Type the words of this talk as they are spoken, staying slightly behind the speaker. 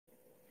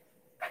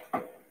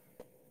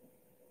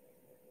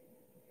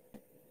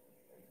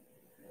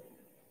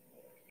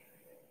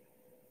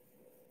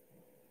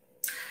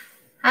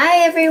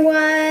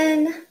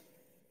everyone.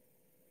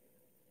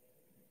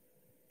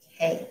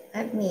 Okay,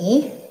 let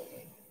me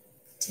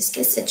just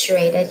get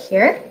situated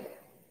here.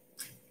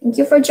 Thank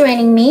you for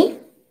joining me.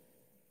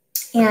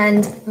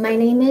 And my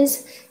name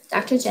is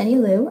Dr. Jenny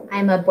Liu.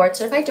 I'm a board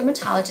certified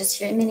dermatologist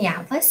here in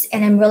Minneapolis,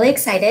 and I'm really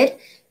excited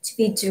to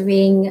be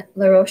doing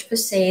La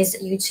Roche-Posay's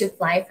YouTube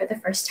Live for the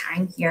first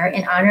time here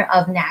in honor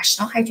of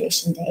National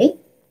Hydration Day.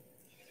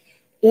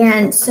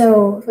 And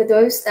so for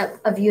those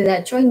of you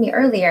that joined me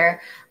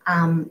earlier,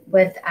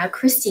 with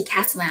Christy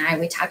Castleman and I,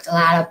 we talked a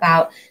lot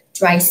about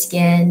dry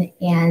skin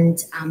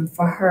and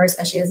for her,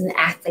 especially as an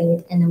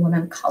athlete and a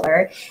woman of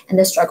color, and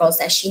the struggles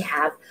that she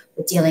have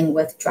with dealing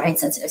with dry and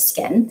sensitive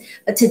skin.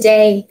 But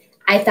today,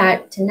 I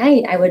thought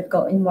tonight I would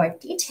go in more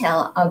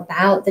detail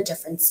about the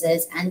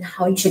differences and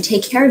how you should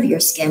take care of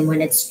your skin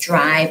when it's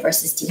dry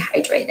versus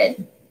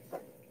dehydrated.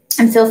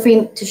 And feel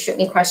free to shoot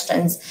me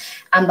questions.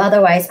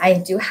 Otherwise, I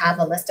do have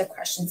a list of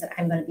questions that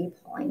I'm going to be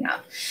pulling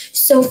up.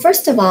 So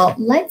first of all,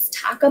 let's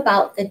talk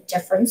about the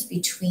difference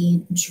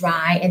between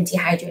dry and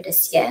dehydrated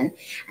skin.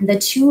 And the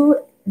two,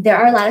 there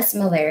are a lot of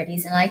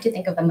similarities, and I like to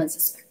think of them as a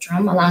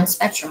spectrum, a long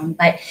spectrum.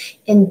 But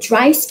in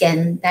dry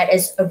skin, that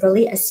is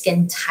really a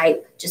skin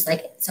type, just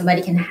like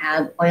somebody can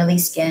have oily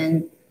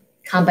skin,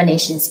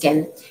 combination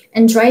skin.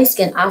 And dry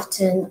skin,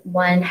 often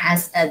one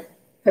has a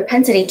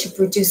propensity to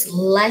produce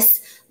less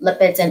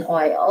lipids and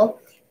oil.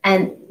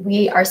 And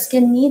our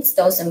skin needs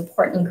those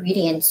important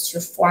ingredients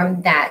to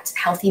form that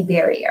healthy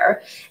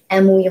barrier.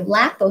 And when we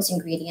lack those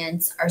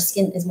ingredients, our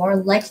skin is more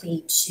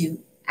likely to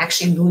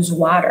actually lose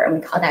water, and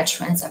we call that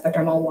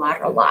transepidermal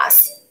water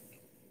loss.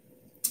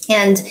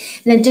 And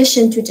in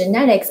addition to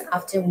genetics,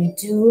 often we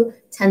do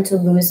tend to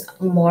lose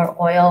more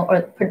oil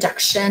or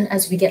production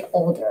as we get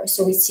older.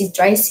 So we see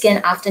dry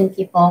skin, often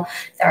people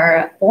that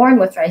are born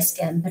with dry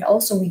skin, but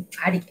also we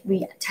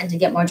tend to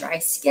get more dry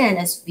skin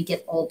as we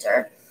get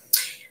older.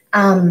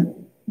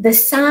 The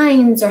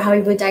signs or how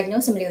we would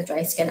diagnose somebody with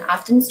dry skin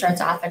often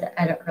starts off at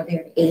an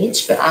earlier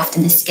age, but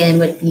often the skin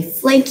would be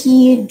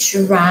flaky,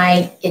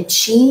 dry,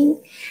 itchy,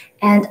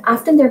 and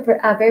often they're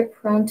very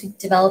prone to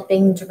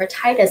developing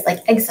dermatitis like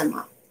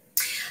eczema.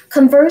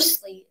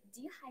 Conversely,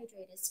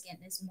 dehydrated skin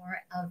is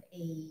more of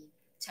a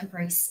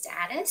temporary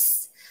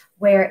status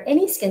where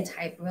any skin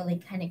type really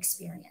can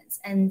experience.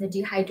 And the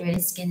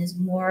dehydrated skin is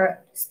more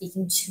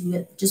speaking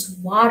to just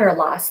water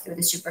loss through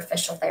the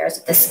superficial layers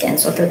of the skin,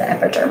 so through the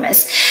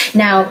epidermis.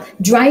 Now,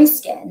 dry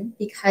skin,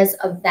 because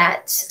of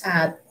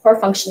that poor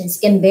functioning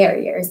skin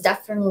barriers,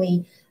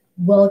 definitely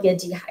will get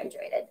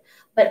dehydrated.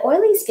 But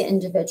oily skin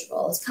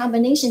individuals,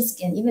 combination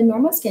skin, even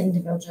normal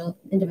skin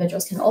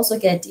individuals can also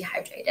get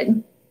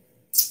dehydrated.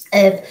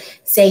 If,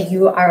 say,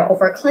 you are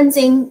over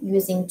cleansing,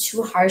 using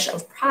too harsh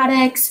of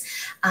products,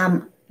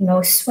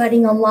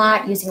 sweating a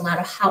lot, using a lot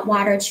of hot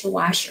water to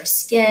wash your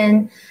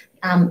skin,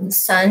 the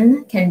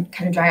sun can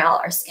dry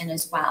out our skin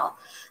as well.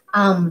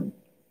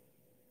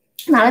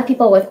 A lot of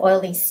people with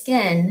oily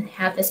skin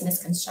have this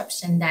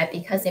misconception that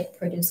because they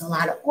produce a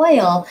lot of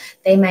oil,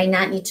 they might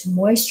not need to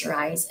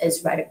moisturize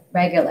as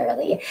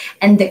regularly.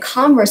 And the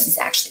converse is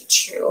actually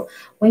true.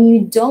 When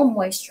you don't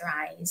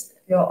moisturize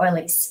your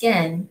oily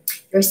skin,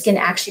 your skin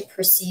actually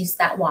perceives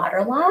that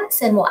water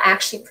loss and will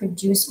actually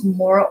produce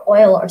more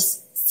oil or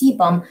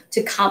sebum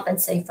to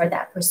compensate for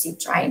that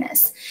perceived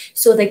dryness.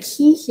 So the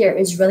key here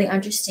is really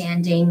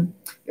understanding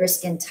your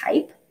skin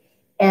type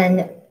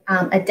and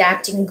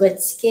adapting good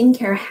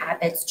skincare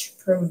habits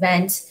to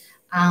prevent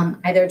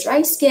either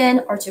dry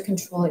skin or to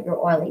control your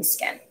oily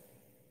skin.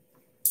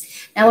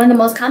 Now, one of the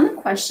most common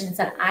questions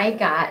that I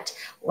got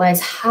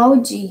was, how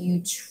do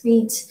you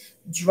treat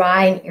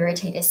dry and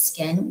irritated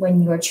skin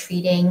when you're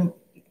treating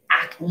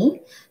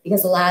acne?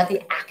 Because a lot of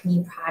the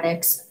acne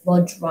products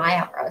will dry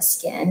out our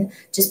skin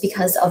just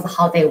because of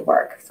how they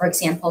work. For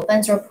example,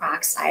 benzoyl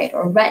peroxide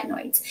or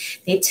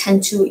retinoids, they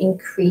tend to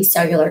increase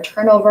cellular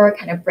turnover,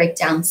 kind of break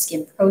down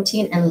skin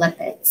protein and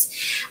lipids.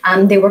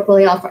 They work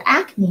really well for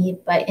acne,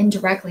 but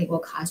indirectly will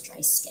cause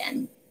dry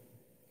skin.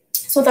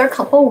 So there are a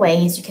couple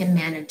ways you can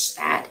manage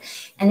that.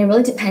 And it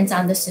really depends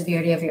on the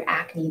severity of your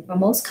acne. But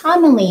most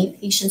commonly,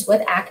 patients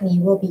with acne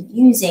will be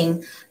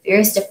using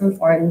various different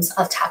forms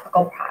of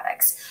topical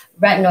products.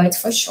 Retinoids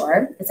for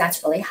sure, because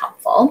that's really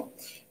helpful.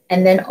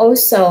 And then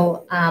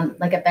also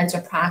like a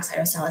benzoyl peroxide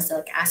or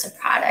salicylic acid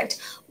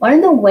product. One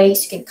of the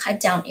ways you can cut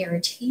down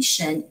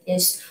irritation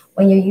is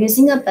when you're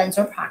using a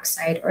benzoyl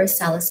peroxide or a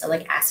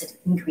salicylic acid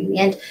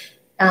ingredient,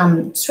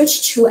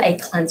 switch to a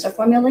cleanser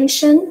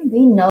formulation.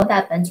 We know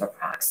that benzoyl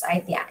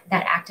peroxide,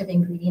 that active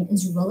ingredient,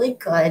 is really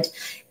good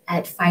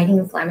at fighting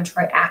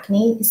inflammatory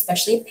acne,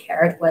 especially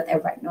paired with a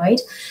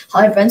retinoid.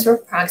 However,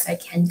 benzoyl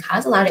peroxide can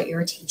cause a lot of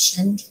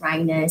irritation,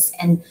 dryness,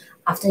 and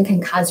often can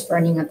cause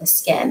burning of the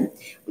skin.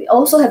 We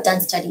also have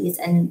done studies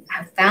and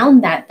have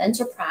found that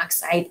benzoyl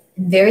peroxide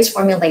in various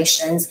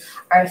formulations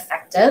are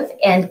effective,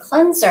 and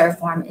cleanser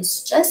form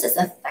is just as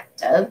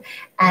effective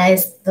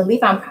as the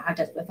leave-on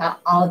product without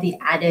all the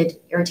added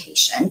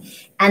irritation.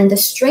 And the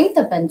strength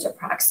of benzoyl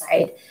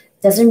peroxide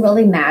doesn't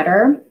really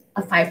matter.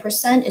 A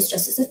 5% is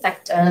just as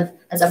effective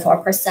as a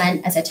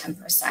 4%, as a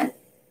 10%.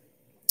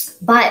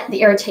 but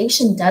the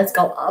irritation does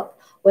go up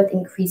with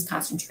increased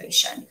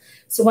concentration.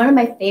 So one of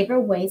my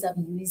favorite ways of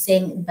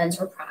using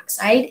benzoyl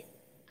peroxide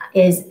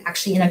is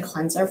actually in a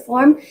cleanser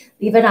form.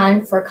 Leave it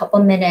on for a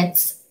couple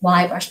minutes while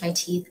I brush my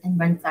teeth and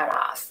rinse that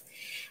off.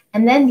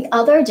 And then the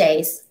other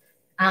days,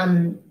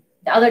 the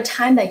other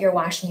time that you're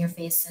washing your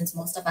face, since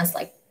most of us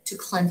like to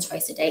cleanse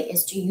twice a day,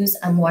 is to use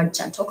a more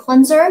gentle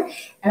cleanser.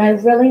 And I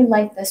really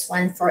like this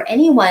one for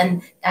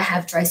anyone that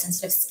have dry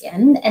sensitive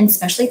skin, and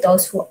especially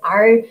those who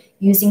are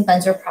using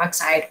benzoyl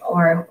peroxide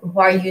or who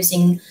are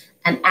using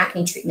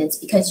acne treatments,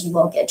 because you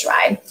will get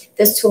dry.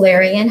 This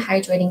Tolerian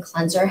Hydrating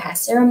Cleanser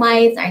has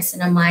ceramides,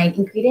 niacinamide,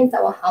 ingredients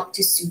that will help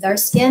to soothe our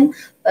skin,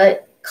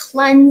 but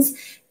cleanse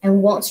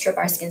and won't strip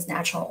our skin's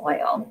natural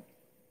oil.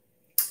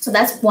 So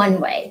that's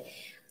one way.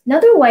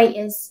 Another way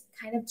is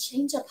kind of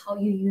change up how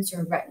you use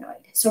your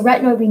retinoid. So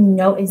retinoid, we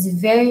know, is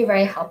very,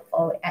 very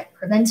helpful at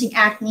preventing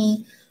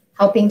acne,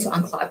 helping to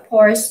unclog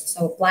pores.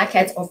 So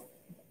blackheads or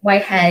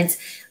whiteheads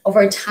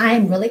over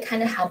time really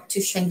kind of help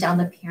to shrink down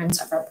the appearance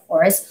of our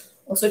pores.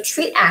 Also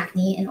treat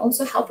acne and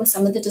also help with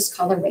some of the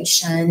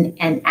discoloration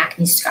and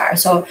acne scar.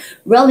 So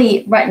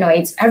really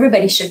retinoids,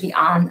 everybody should be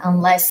on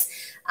unless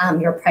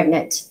you're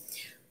pregnant.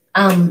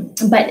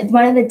 But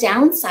one of the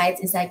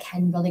downsides is that it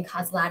can really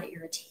cause a lot of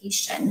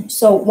irritation.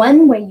 So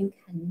one way you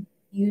can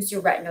use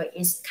your retinoid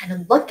is kind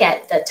of look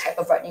at the type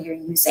of retinoid you're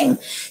using.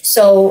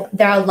 So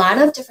there are a lot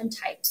of different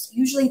types.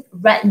 Usually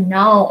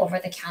retinol over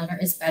the counter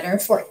is better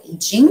for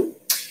aging,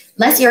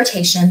 less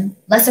irritation,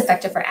 less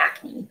effective for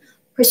acne.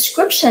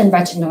 Prescription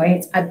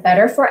retinoids are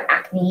better for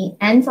acne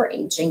and for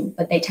aging,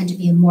 but they tend to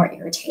be more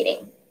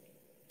irritating.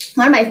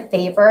 One of my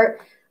favorite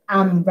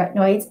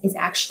retinoids is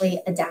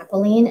actually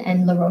adapalene,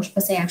 and La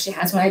Roche-Posay actually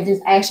has one.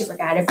 I actually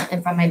forgot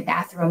it from my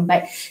bathroom,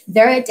 but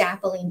their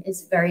adapalene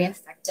is very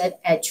effective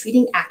at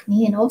treating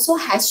acne and also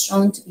has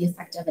shown to be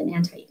effective in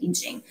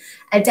anti-aging.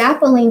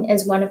 Adapalene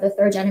is one of the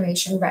third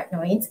generation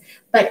retinoids,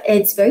 but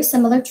it's very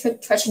similar to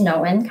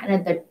tretinoin, kind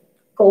of the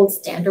gold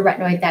standard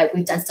retinoid that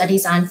we've done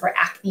studies on for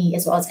acne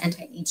as well as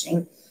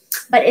anti-aging.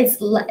 But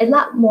it's a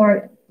lot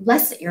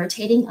less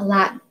irritating, a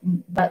lot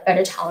but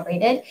better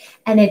tolerated,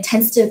 and it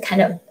tends to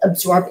kind of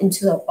absorb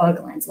into the oil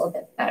glands a little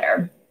bit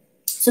better.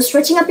 So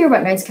switching up your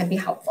retinoids can be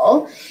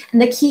helpful. And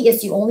the key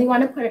is you only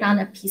want to put it on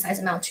a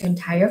pea-sized amount to your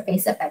entire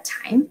face at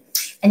bedtime.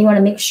 And you want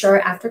to make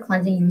sure after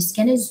cleansing, your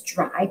skin is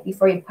dry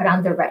before you put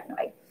on the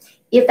retinoid.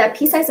 If that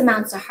pea-sized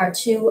amounts are hard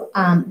to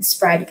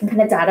spread, you can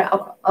kind of dot it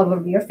all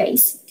over your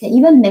face. You can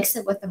even mix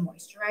it with the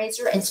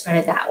moisturizer and spread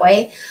it that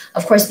way.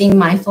 Of course, being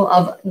mindful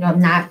of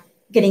not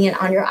getting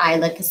it on your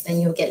eyelid, because then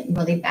you'll get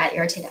really bad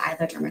irritated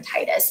eyelid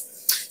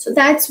dermatitis. So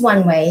that's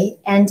one way.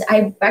 And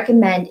I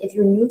recommend, if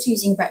you're new to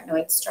using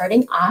retinoids,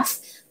 starting off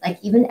like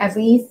even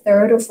every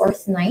third or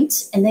fourth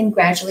night, and then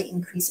gradually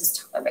increase as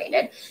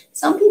tolerated.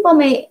 Some people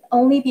may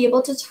only be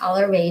able to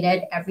tolerate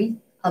it every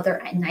other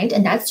night,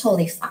 and that's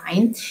totally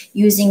fine.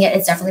 Using it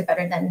is definitely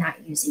better than not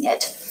using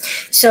it.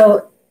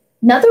 So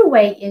another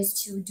way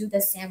is to do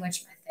the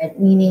sandwich method,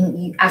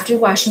 meaning after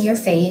washing your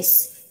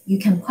face, you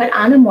can put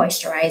on a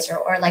moisturizer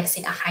or like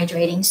say a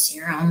hydrating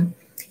serum,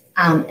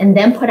 and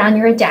then put on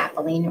your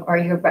adapalene or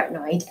your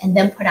retinoid, and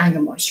then put on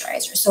your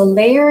moisturizer. So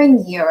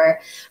layering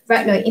your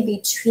retinoid in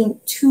between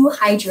two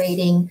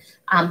hydrating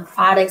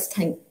products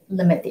can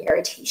limit the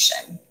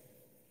irritation.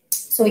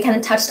 So we kind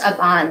of touched up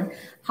on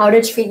how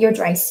to treat your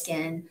dry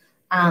skin,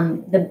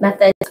 the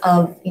method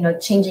of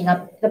changing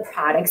up the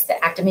products,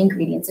 the active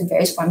ingredients in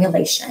various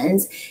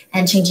formulations,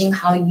 and changing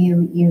how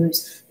you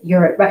use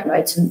your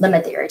retinoid to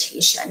limit the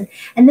irritation.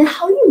 And then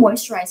how you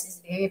moisturize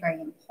is very, very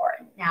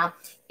important. Now,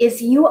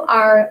 if you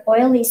are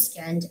oily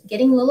skinned,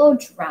 getting a little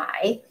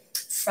dry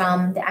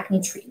from the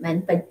acne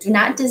treatment, but do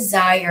not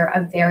desire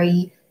a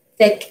very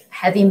thick,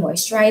 heavy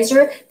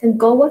moisturizer, then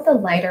go with a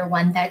lighter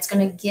one that's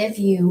going to give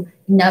you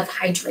enough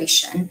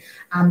hydration,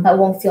 but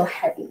won't feel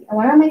heavy. And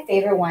one of my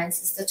favorite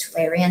ones is the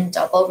Tolerian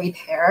Double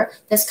Repair.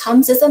 This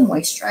comes as a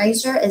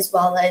moisturizer as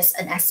well as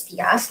an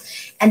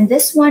SPF. And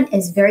this one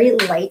is very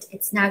light.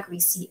 It's not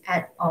greasy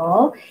at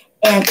all.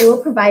 And it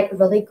will provide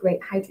really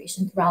great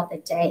hydration throughout the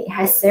day. It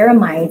has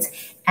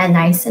ceramides and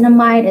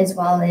niacinamide, as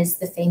well as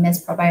the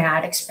famous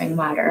probiotic spring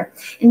water.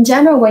 In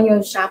general, when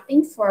you're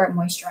shopping for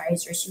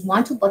moisturizers, you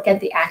want to look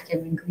at the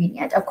active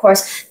ingredient. Of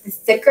course, the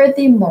thicker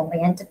the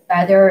emollient, the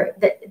better.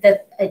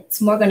 It's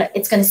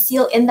gonna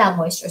seal in that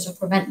moisture, so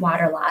prevent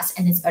water loss,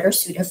 and it's better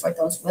suited for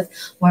those with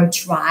more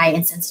dry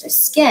and sensitive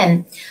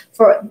skin.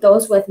 For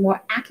those with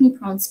more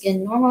acne-prone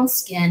skin, normal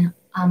skin,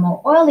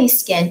 more oily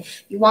skin,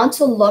 you want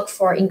to look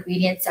for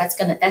ingredients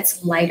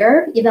that's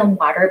lighter, even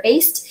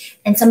water-based,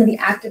 and some of the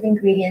active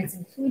ingredients,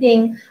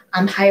 including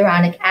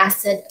hyaluronic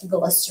acid,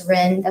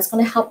 glycerin, that's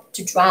going to help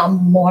to draw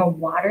more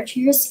water to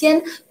your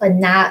skin, but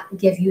not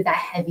give you that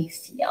heavy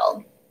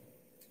feel.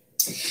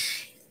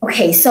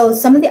 Okay, so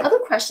some of the other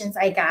questions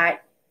I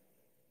got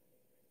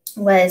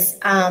was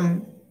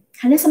kind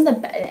of some of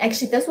the,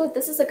 actually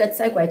this is a good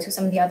segue to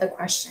some of the other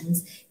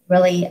questions,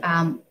 really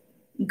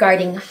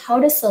regarding how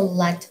to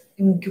select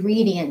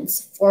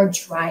ingredients for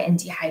dry and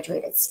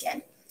dehydrated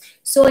skin.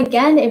 So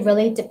again, it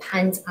really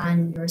depends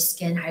on your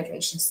skin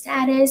hydration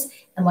status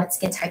and what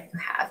skin type you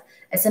have.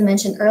 As I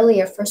mentioned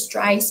earlier, for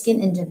dry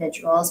skin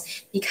individuals,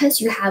 because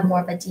you have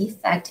more of a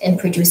defect in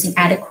producing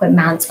adequate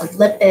amounts of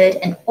lipid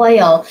and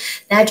oil,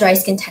 that dry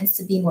skin tends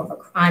to be more of a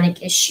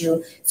chronic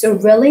issue. So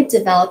really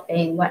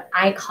developing what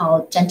I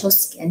call gentle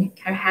skin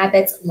care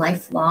habits,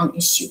 lifelong,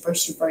 is super,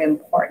 super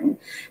important.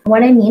 And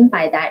what I mean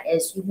by that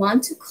is you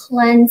want to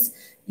cleanse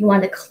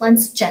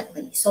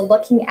gently. So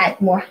looking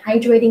at more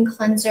hydrating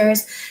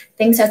cleansers,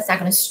 things that's not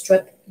going to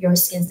strip your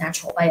skin's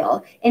natural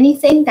oil.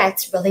 Anything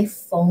that's really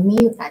foamy,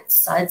 that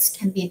suds,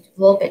 can be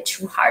a little bit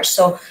too harsh.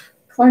 So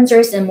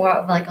cleansers and more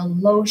of like a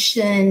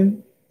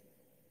lotion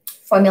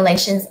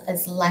formulations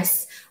is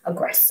less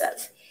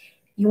aggressive.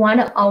 You want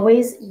to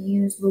always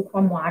use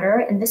lukewarm water,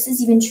 and this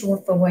is even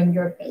true for when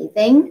you're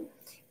bathing.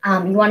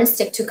 You want to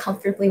stick to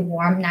comfortably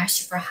warm, not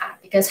super hot,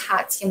 because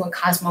hot skin will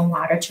cause more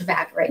water to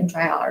evaporate and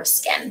dry out our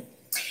skin.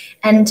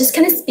 And just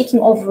kind of speaking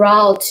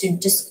overall to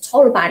just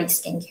total body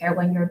skincare,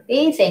 when you're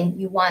bathing,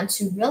 you want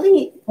to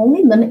really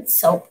only limit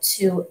soap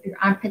to your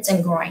armpits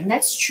and groin.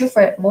 That's true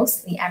for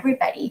mostly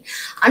everybody.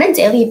 On a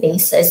daily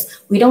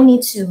basis, we don't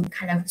need to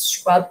kind of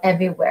scrub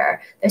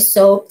everywhere. The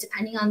soap,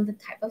 depending on the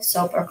type of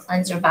soap or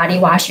cleanser, body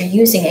wash you're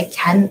using, it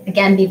can,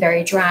 again, be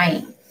very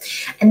drying.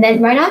 And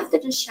then right after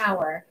the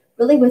shower,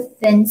 really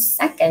within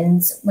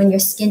seconds, when your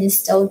skin is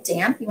still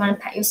damp, you want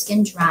to pat your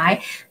skin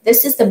dry.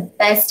 This is the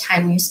best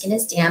time when your skin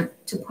is damp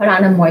to put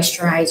on a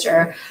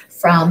moisturizer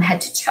from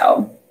head to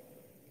toe.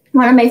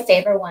 One of my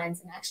favorite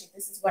ones, and actually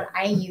this is what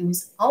I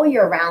use all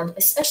year round,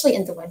 especially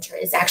in the winter,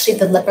 is actually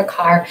the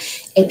Lipikar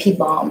AP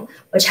Balm,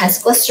 which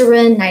has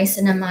glycerin,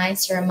 niacinamide,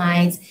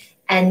 ceramides,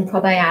 and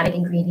probiotic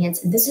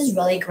ingredients. And this is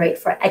really great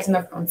for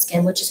eczema-prone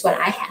skin, which is what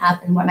I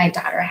have and what my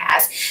daughter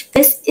has.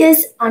 This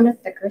is on the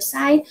thicker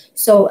side,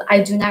 so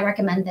I do not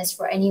recommend this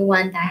for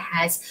anyone that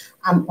has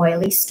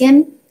oily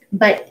skin,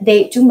 but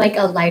they do make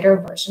a lighter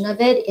version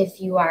of it if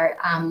you are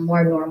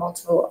more normal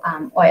to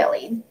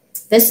oily.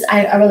 This,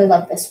 I really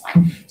love this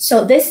one.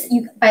 So this,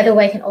 you, by the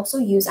way, can also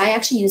use, I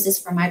actually use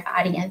this for my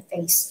body and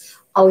face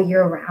all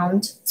year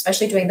round,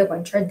 especially during the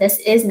winter. This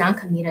is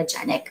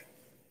non-comedogenic,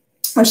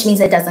 which means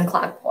it doesn't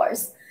clog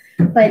pores.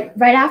 But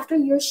right after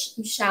you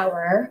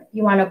shower,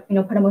 you want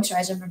to put a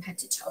moisturizer from head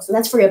to toe. So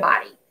that's for your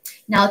body.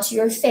 Now to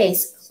your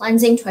face,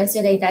 cleansing twice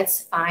a day,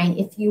 that's fine.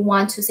 If you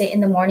want to, say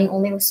in the morning,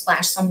 only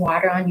splash some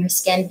water on your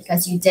skin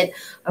because you did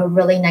a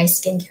really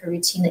nice skincare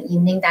routine in the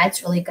evening,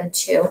 that's really good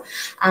too.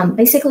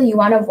 Basically, you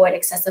want to avoid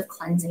excessive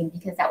cleansing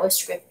because that will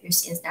strip your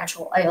skin's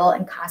natural oil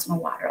and cause more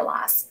water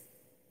loss.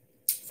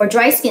 For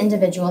dry skin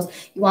individuals,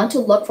 you want to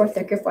look for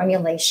thicker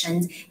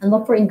formulations and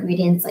look for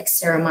ingredients like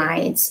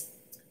ceramides,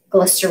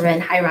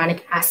 glycerin,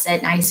 hyaluronic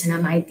acid,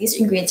 niacinamide. These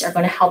ingredients are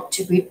going to help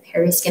to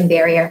repair your skin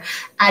barrier,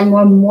 add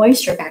more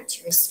moisture back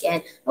to your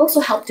skin, also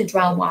help to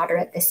draw water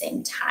at the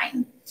same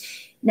time.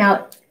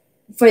 Now,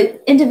 for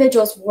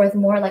individuals with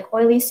more like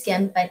oily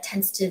skin but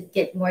tends to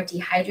get more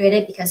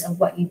dehydrated because of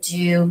what you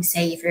do,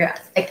 say if you're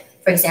like,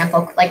 for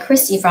example, like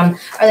Christy from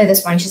earlier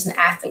this morning, she's an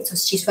athlete, so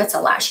she sweats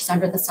a lot. She's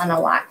under the sun a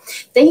lot.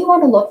 Then you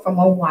want to look for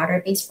more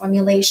water-based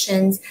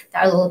formulations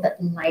that are a little bit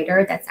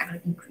lighter, that's not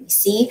going to be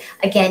greasy.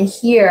 Again,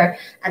 here,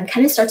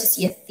 kind of start to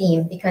see a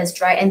theme because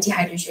dry and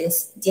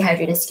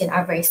dehydrated skin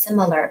are very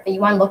similar, but you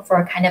want to look for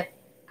a kind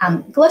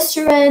of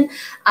glycerin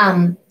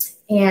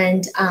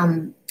and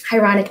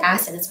hyaluronic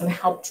acid is going to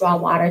help draw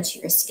water to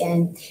your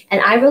skin.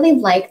 And I really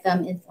like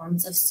them in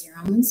forms of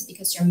serums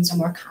because serums are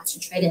more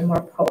concentrated and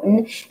more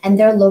potent, and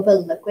they're a little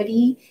bit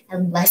liquidy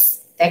and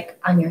less thick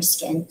on your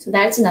skin. So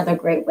that's another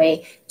great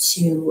way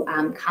to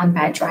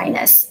combat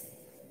dryness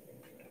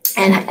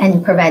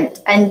and provide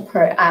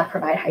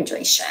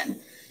hydration.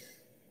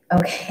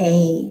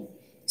 Okay,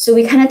 so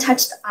we kind of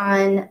touched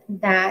on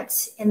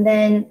that. And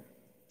then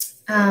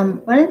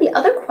one of the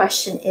other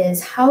question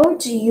is, how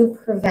do you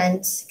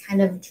prevent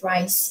kind of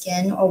dry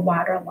skin or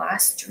water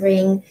loss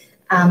during,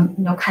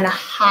 kind of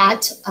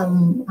hot,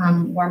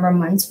 warmer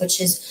months,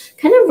 which is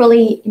kind of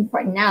really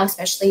important now,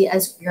 especially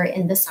as we're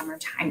in the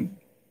summertime.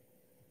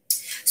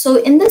 So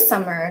in the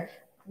summer,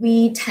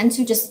 we tend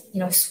to just,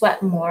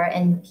 sweat more,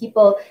 and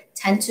people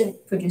tend to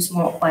produce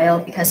more oil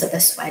because of the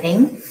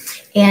sweating.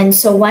 And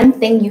so one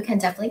thing you can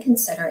definitely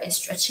consider is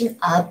stretching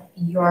up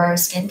your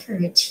skincare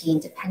routine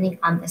depending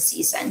on the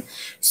season.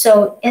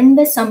 So in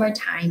the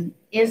summertime,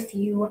 if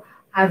you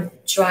have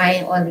dry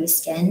and oily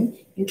skin,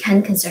 you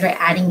can consider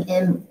adding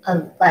in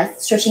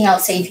stretching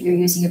out, say if you're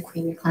using a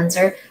creamier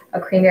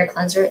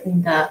cleanser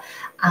in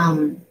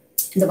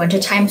the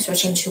wintertime,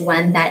 switching to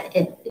one that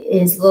it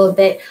is a little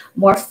bit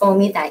more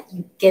foamy, that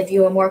you give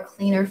you a more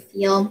cleaner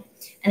feel.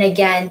 And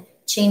again,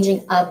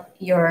 changing up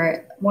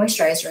your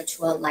moisturizer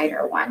to a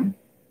lighter one.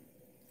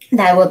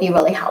 That will be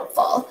really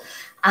helpful.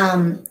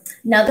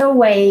 Another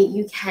way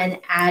you can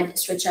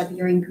switch up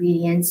your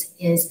ingredients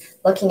is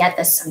looking at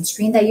the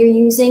sunscreen that you're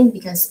using,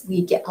 because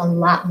we get a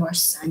lot more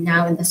sun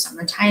now in the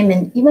summertime.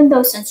 And even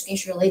though sunscreen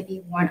should really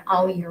be worn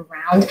all year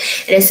round,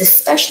 it is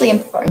especially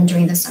important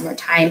during the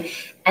summertime.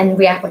 And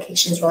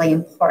reapplication is really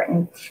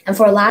important. And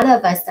for a lot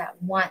of us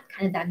that want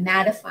kind of that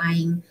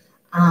mattifying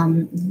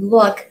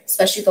look,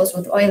 especially those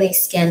with oily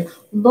skin,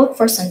 look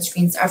for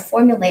sunscreens that are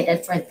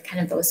formulated for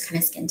kind of those kind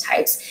of skin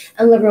types.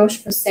 And La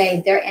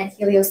Roche-Posay, their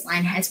Anhelios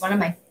line has one of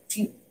my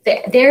few,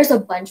 there's a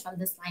bunch from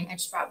this line. I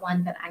just brought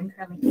one that I'm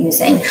currently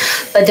using,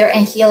 but their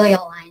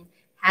Anhelio line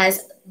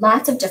has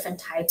lots of different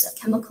types of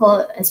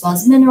chemical as well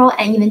as mineral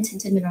and even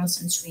tinted mineral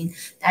sunscreen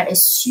that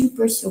is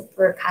super,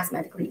 super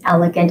cosmetically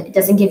elegant. It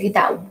doesn't give you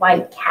that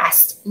white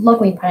cast look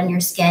when you put on your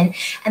skin,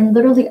 and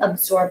literally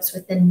absorbs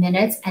within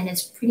minutes, and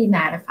it's pretty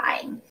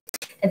mattifying.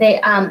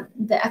 The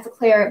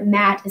Ethiclear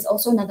Matte is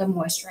also another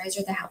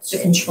moisturizer that helps to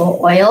control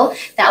oil.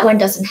 That one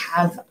doesn't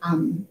have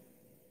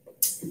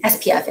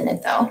SPF in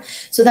it though.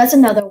 So that's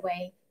another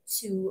way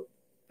to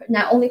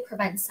not only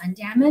prevent sun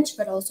damage,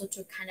 but also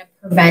to kind of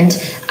prevent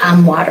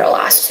water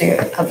loss through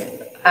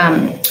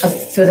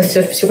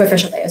the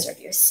superficial layers of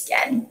your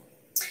skin.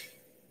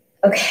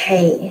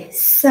 Okay,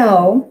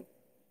 so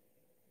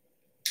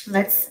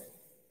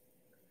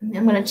I'm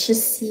gonna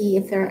just see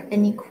if there are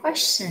any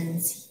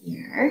questions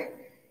here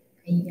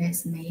that you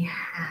guys may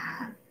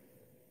have.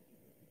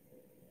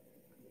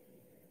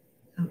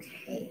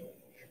 Okay,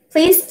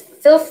 please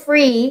feel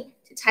free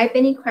to type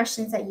any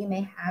questions that you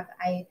may have.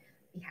 I'd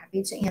be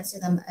happy to answer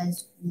them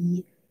as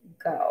we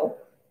go.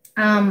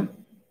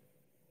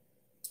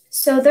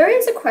 So there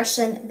is a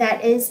question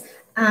that is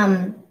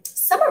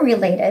somewhat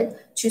related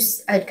to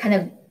kind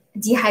of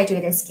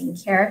dehydrated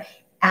skincare.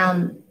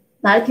 A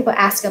lot of people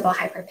ask about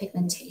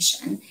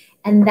hyperpigmentation,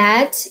 and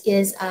that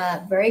is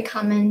a very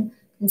common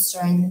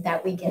concern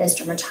that we get as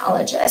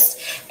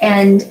dermatologists.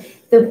 And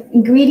the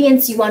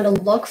ingredients you want to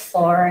look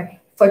for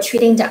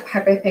treating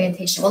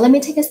hyperpigmentation. Well, let me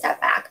take a step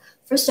back.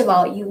 First of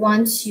all, you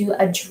want to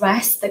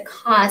address the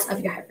cause of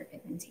your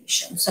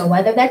hyperpigmentation. So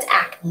whether that's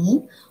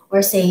acne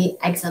or say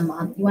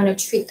eczema, you want to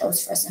treat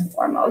those first and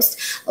foremost.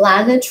 A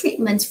lot of the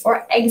treatments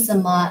for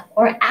eczema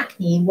or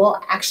acne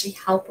will actually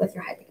help with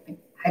your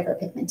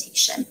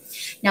hyperpigmentation.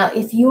 Now,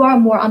 if you are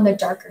more on the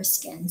darker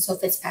skin, so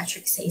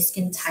Fitzpatrick say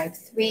skin type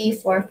 3,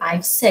 4,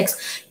 5,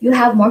 6, you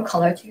have more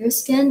color to your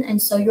skin,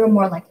 and so you're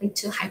more likely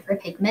to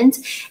hyperpigment.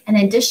 In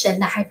addition,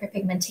 the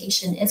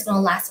hyperpigmentation is going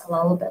to last a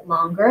little bit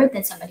longer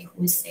than somebody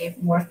who's say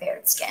more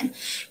fair skin.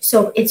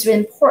 So it's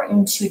really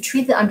important to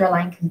treat the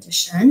underlying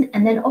condition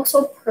and then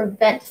also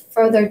prevent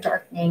further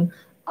darkening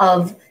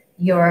of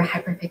your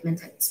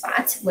hyperpigmented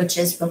spots, which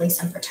is really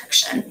sun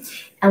protection.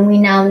 And we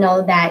now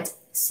know that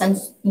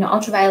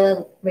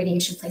ultraviolet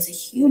radiation plays a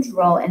huge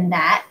role in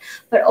that,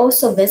 but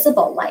also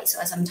visible light. So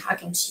as I'm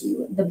talking to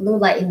you, the blue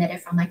light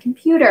emitted from my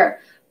computer,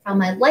 from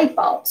my light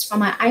bulbs, from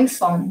my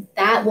iPhone,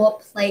 that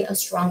will play a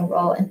strong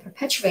role in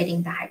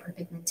perpetuating the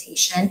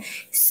hyperpigmentation,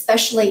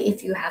 especially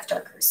if you have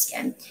darker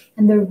skin.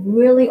 And the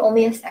really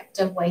only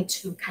effective way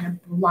to kind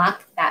of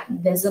block that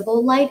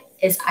visible light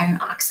is iron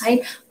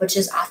oxide, which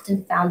is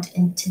often found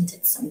in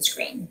tinted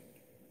sunscreen.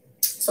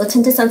 So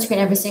tinted sunscreen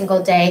every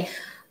single day,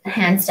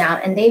 hands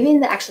down. And they've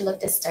even actually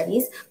looked at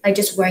studies by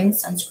just wearing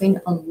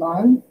sunscreen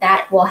alone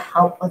that will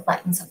help with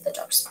lightness of the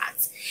dark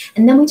spots.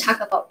 And then we talk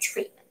about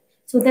treatment.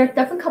 So there are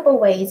different couple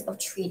ways of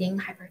treating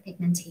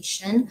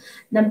hyperpigmentation.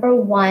 Number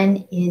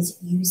one is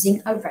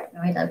using a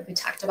retinoid, like we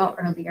talked about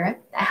earlier,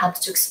 that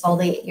helps to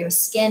exfoliate your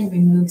skin,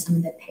 remove some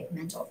of the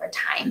pigment over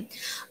time.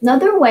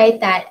 Another way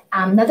that,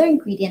 another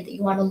ingredient that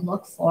you want to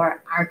look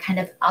for are kind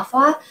of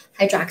alpha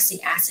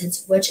hydroxy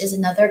acids, which is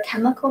another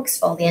chemical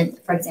exfoliant,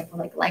 for example,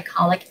 like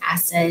glycolic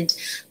acid,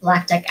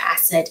 lactic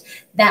acid,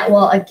 that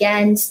will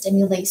again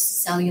stimulate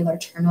cellular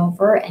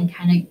turnover and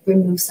kind of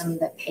remove some of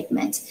the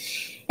pigment.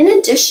 In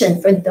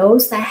addition, for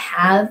those that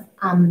have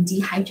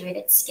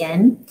dehydrated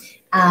skin,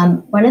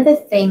 one of the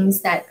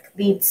things that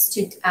leads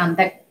to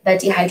that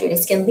dehydrated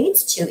skin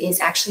leads to is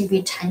actually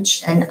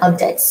retention of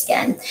dead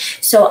skin.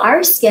 So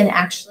our skin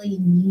actually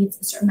needs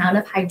a certain amount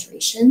of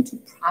hydration to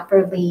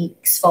properly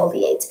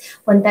exfoliate.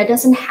 When that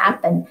doesn't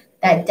happen,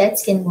 that dead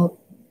skin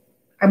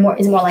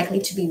is more likely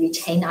to be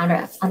retained on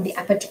the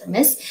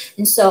epidermis.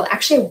 And so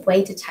actually a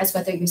way to test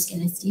whether your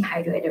skin is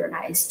dehydrated or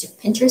not is to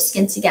pinch your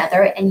skin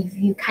together, and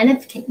you kind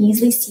of can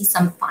easily see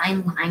some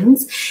fine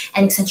lines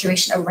and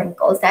accentuation of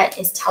wrinkles. That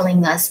is telling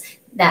you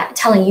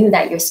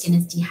that your skin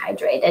is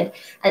dehydrated.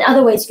 And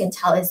other ways you can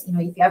tell is,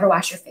 if you ever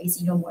wash your face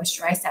and you don't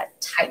moisturize, that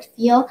tight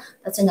feel,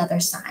 that's another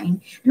sign.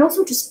 And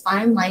also just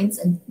fine lines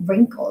and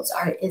wrinkles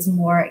is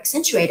more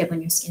accentuated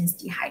when your skin is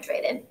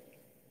dehydrated.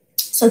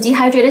 So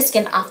dehydrated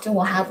skin often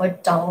will have a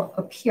dull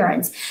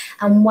appearance.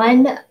 And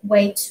one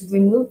way to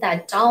remove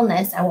that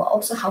dullness that will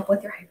also help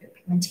with your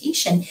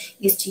hyperpigmentation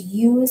is to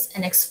use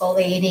an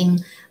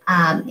exfoliating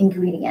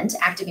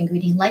active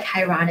ingredient like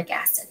hyaluronic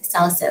acid,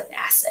 salicylic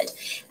acid,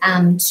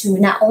 to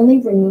not only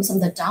remove some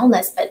of the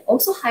dullness, but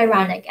also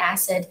hyaluronic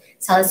acid,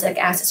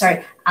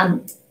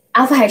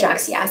 alpha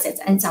hydroxy acids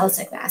and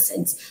salicylic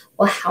acids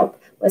will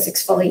help with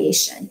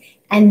exfoliation.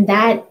 And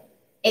that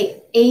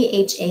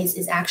AHAs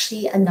is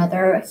actually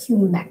another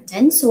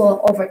humectant.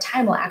 So over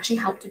time will actually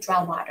help to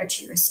draw water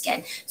to your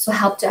skin. So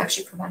help to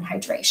actually prevent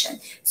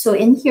hydration. So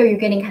in here, you're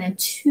getting kind of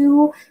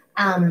two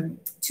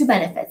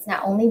benefits,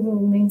 not only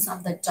removing some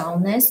of the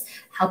dullness,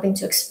 helping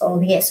to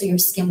exfoliate so your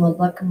skin will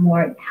look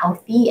more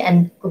healthy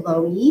and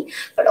glowy,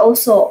 but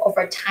also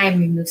over time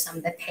remove some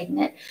of the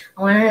pigment.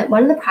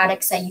 One of the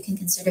products that you can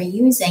consider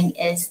using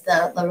is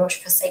the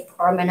roche-posay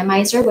pore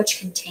minimizer, which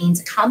contains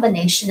a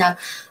combination of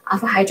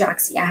alpha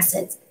hydroxy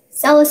acids,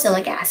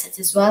 salicylic acids,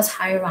 as well as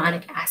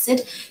hyaluronic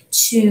acid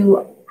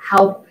to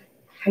help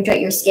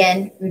hydrate your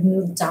skin,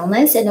 remove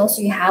dullness, and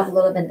also you have a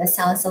little bit of the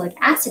salicylic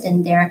acid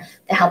in there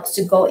that helps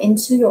to go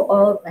into your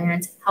oil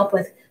glands, help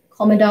with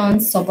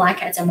comedones, so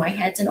blackheads and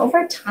whiteheads. And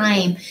over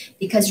time,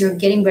 because you're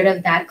getting rid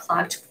of that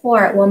clogged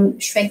pore, it will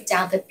shrink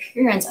down the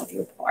appearance of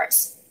your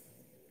pores.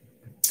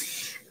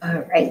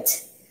 All right.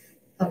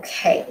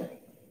 Okay.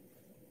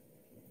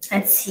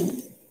 Let's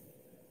see.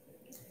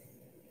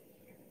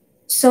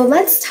 So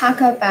let's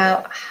talk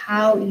about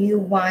how you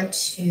want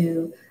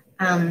to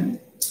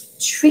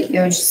treat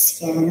your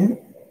skin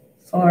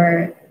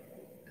for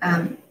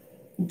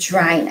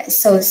dryness.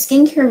 So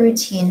skincare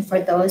routine for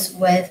those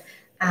with,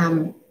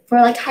 for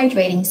like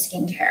hydrating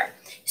skincare.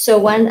 So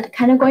one,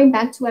 kind of going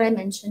back to what I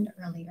mentioned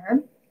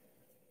earlier,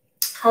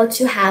 how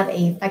to have an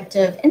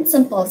effective and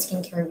simple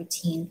skincare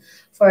routine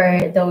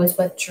for those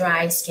with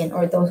dry skin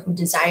or those who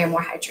desire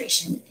more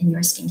hydration in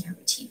your skincare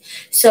routine.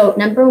 So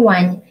number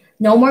one,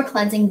 no more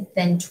cleansing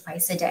than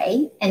twice a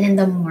day. And in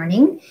the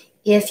morning,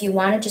 if you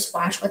want to just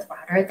wash with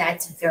water,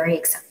 that's very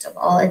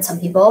acceptable. And some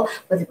people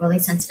with really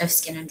sensitive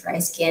skin and dry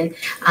skin,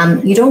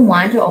 you don't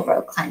want to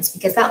over cleanse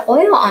because that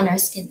oil on our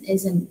skin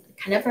is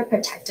kind of a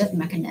protective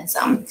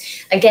mechanism.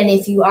 Again,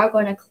 if you are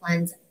going to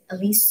cleanse, at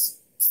least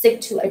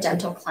stick to a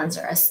gentle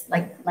cleanser,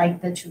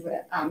 like the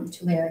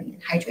two-layer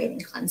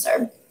hydrating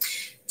cleanser.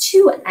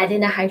 Two, add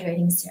in a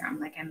hydrating serum,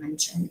 like I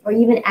mentioned, or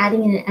even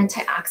adding in an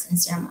antioxidant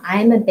serum.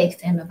 I'm a big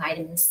fan of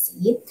vitamin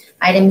C.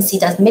 Vitamin C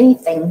does many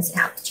things. It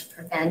helps to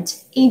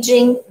prevent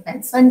aging,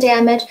 prevent sun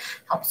damage,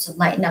 helps to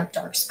lighten up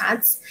dark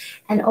spots,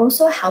 and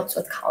also helps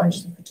with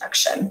collagen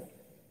production.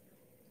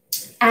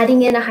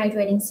 Adding in a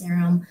hydrating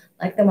serum,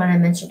 like the one I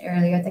mentioned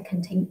earlier, that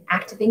contain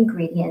active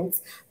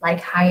ingredients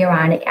like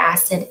hyaluronic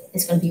acid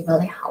is going to be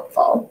really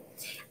helpful.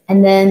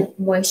 And then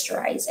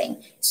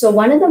moisturizing. So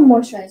one of the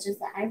moisturizers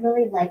that I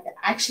really like that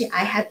actually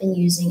I have been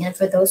using, and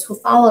for those who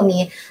follow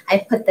me, I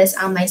put this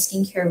on my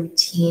skincare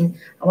routine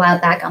a while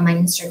back on my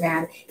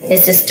Instagram,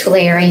 is this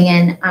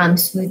Tolerian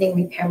Smoothing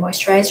Repair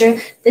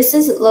Moisturizer. This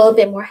is a little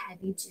bit more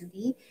heavy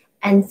duty.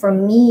 And for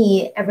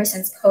me, ever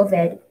since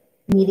COVID,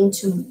 needing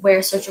to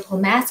wear surgical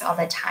masks all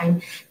the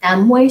time, that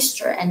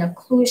moisture and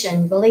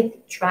occlusion really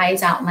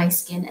dries out my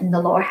skin in the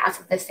lower half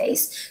of the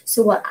face.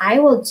 So what I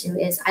will do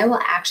is I will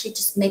actually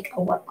just make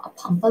a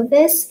pump of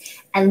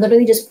this and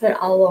literally just put it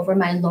all over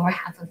my lower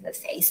half of the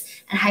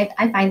face. And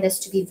I find this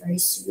to be very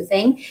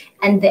soothing.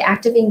 And the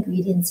active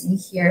ingredients in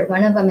here,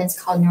 one of them is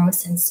called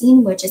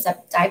neurosensine, which is a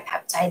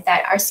dipeptide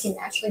that our skin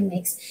naturally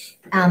makes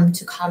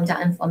to calm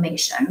down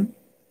inflammation.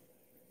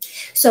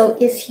 So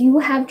if you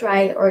have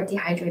dry or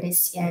dehydrated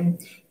skin,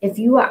 if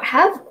you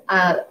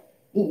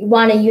you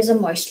want to use a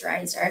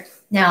moisturizer.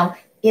 Now,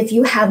 if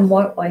you have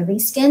more oily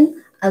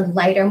skin, a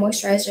lighter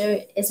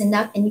moisturizer is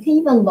enough. And you can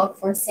even look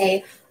for,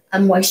 say, a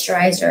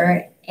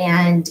moisturizer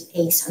and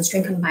a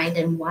sunscreen combined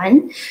in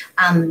one,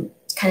 kind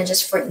of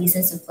just for ease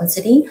and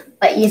simplicity.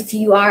 But if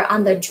you are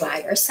on the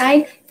drier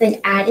side,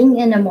 then adding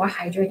in a more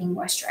hydrating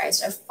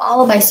moisturizer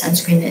followed by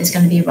sunscreen is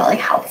going to be really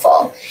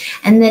helpful.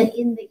 And then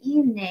in the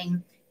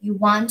evening, you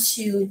want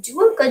to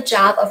do a good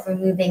job of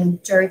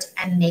removing dirt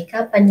and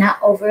makeup, but not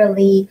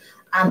overly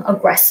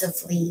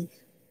aggressively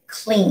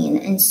clean.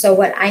 And so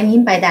what I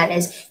mean by that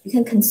is you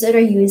can consider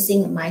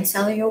using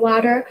micellar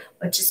water,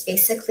 which is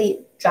basically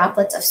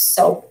droplets of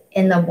soap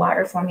in the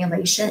water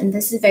formulation. And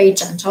this is very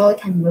gentle.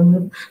 It can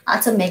remove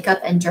lots of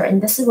makeup and dirt.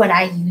 And this is what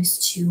I use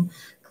to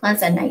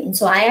cleanse at night. And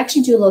so I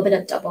actually do a little bit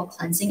of double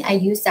cleansing. I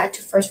use that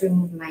to first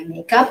remove my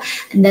makeup,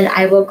 and then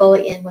I will go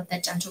in with a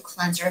gentle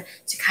cleanser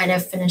to kind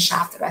of finish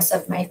off the rest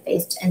of my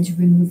face and to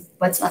remove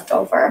what's left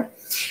over.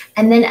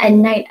 And then at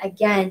night,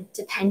 again,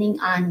 depending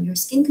on your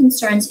skin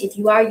concerns, if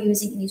you are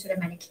using any sort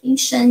of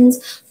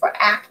medications for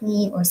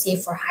acne or say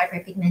for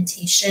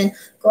hyperpigmentation,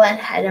 go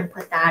ahead and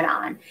put that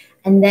on.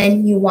 And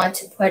then you want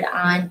to put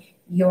on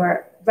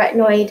your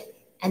retinoid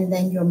and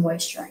then your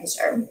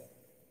moisturizer.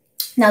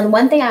 Now, the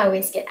one thing I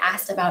always get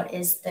asked about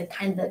is the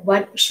kind of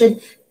what should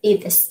be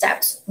the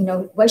steps. You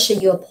know, what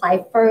should you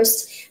apply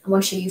first and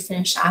what should you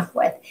finish off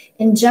with?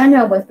 In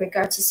general, with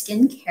regard to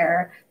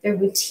skincare, the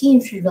routine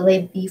should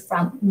really be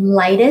from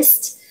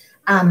lightest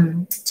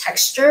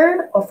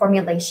texture or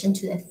formulation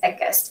to the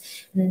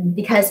thickest.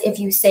 Because if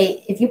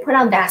you put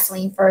on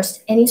Vaseline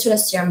first, any sort of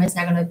serum is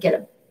not going to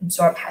get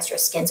absorbed past your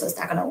skin, so it's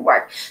not going to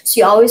work. So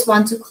you always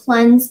want to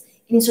cleanse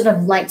any sort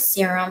of light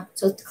serum.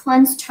 So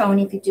cleanse tone,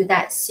 if you do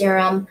that,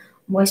 serum,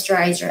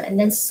 moisturizer, and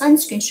then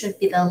sunscreen should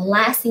be the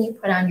last thing you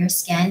put on your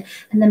skin,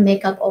 and then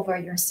makeup over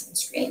your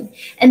sunscreen.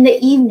 In the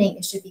evening,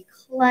 it should be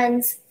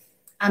cleanse,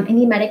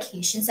 any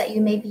medications that you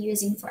may be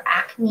using for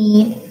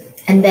acne.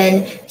 And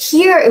then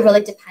here, it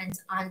really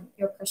depends on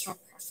your personal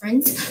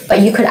preference, but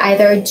you could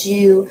either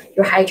do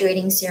your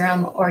hydrating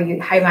serum or your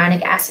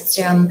hyaluronic acid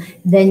serum,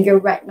 then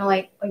your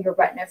retinoid or your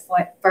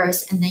retinoid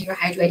first, and then your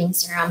hydrating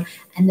serum,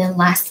 and then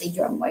lastly,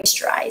 your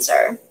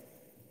moisturizer.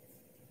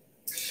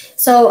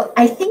 So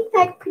I think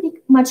that pretty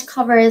much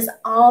covers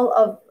all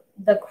of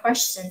the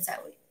questions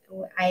that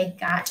I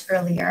got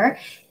earlier.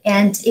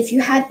 And if you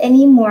have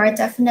any more,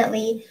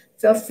 definitely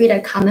feel free to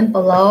comment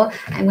below.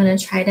 I'm going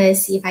to try to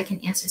see if I can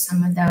answer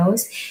some of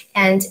those.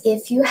 And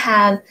if you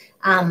have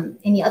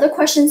any other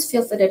questions,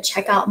 feel free to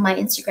check out my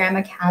Instagram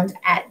account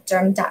at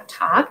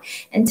derm.talk.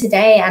 And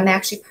today I'm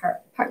actually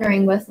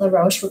partnering with La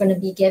Roche. We're going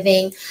to be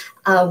giving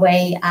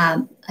away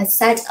a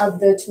set of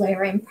the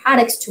Tularian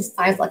products to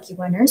 5 lucky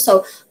winners.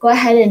 So go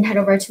ahead and head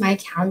over to my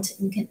account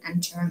and you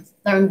can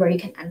learn where you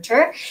can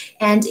enter.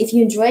 And if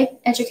you enjoy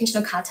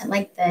educational content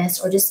like this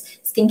or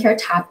just skincare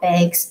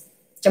topics,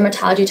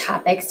 dermatology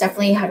topics,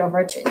 definitely head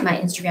over to my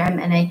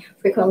Instagram, and I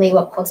frequently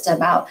will post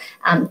about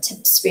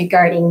tips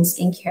regarding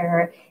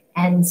skincare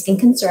and skin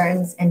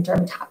concerns and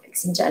derm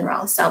topics in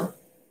general. So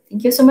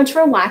thank you so much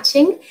for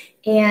watching,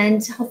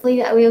 and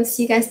hopefully we will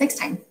see you guys next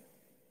time.